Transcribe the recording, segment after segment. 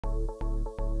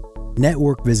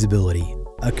Network visibility,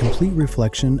 a complete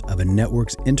reflection of a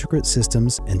network's intricate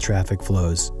systems and traffic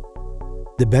flows.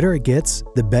 The better it gets,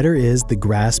 the better is the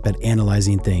grasp at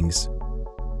analyzing things.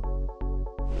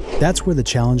 That's where the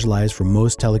challenge lies for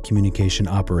most telecommunication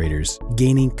operators,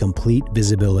 gaining complete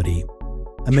visibility.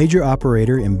 A major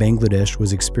operator in Bangladesh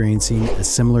was experiencing a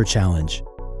similar challenge.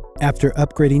 After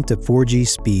upgrading to 4G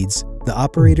speeds, the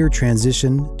operator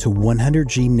transitioned to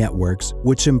 100G networks,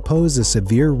 which impose a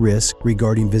severe risk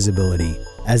regarding visibility,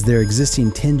 as their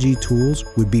existing 10G tools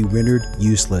would be rendered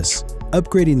useless.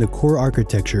 Upgrading the core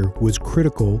architecture was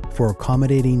critical for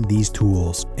accommodating these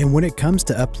tools. And when it comes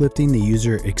to uplifting the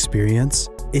user experience,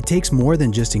 it takes more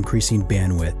than just increasing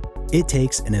bandwidth. It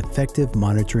takes an effective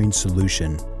monitoring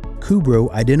solution. Cubro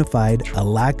identified a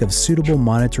lack of suitable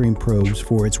monitoring probes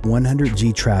for its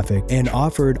 100G traffic and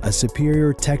offered a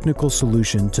superior technical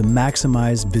solution to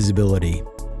maximize visibility.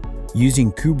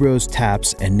 Using Cubro's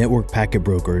taps and network packet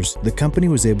brokers, the company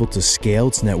was able to scale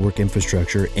its network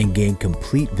infrastructure and gain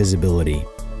complete visibility.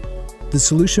 The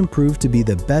solution proved to be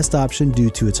the best option due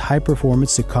to its high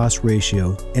performance to cost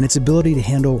ratio and its ability to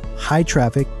handle high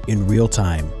traffic in real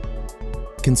time.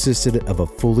 It consisted of a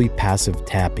fully passive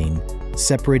tapping,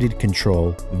 separated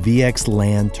control,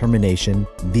 VXLAN termination,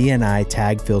 VNI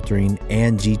tag filtering,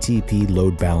 and GTP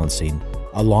load balancing,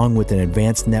 along with an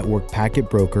advanced network packet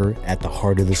broker at the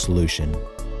heart of the solution.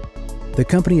 The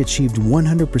company achieved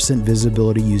 100%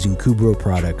 visibility using Cubro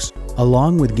products,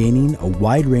 along with gaining a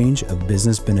wide range of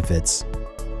business benefits.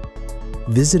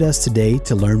 Visit us today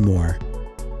to learn more.